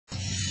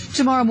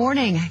Tomorrow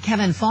morning,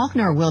 Kevin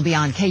Faulconer will be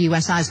on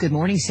KUSI's Good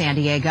Morning San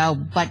Diego,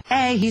 but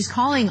he's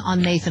calling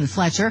on Nathan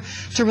Fletcher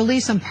to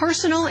release some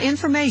personal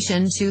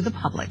information to the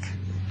public.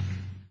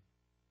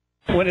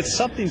 When it's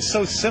something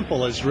so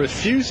simple as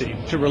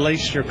refusing to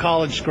release your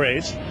college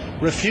grades,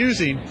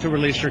 refusing to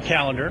release your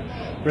calendar,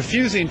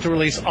 refusing to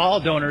release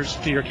all donors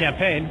to your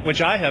campaign,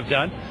 which I have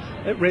done,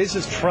 it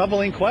raises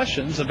troubling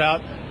questions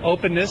about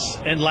openness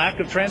and lack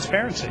of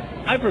transparency.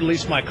 I've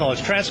released my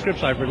college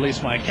transcripts, I've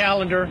released my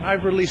calendar,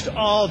 I've released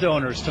all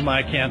donors to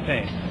my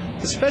campaign,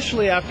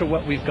 especially after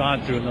what we've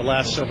gone through in the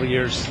last several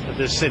years of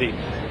this city.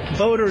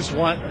 Voters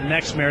want the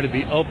next mayor to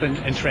be open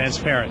and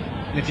transparent.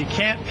 And if you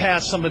can't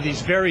pass some of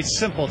these very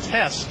simple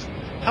tests,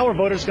 how are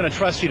voters going to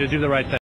trust you to do the right thing?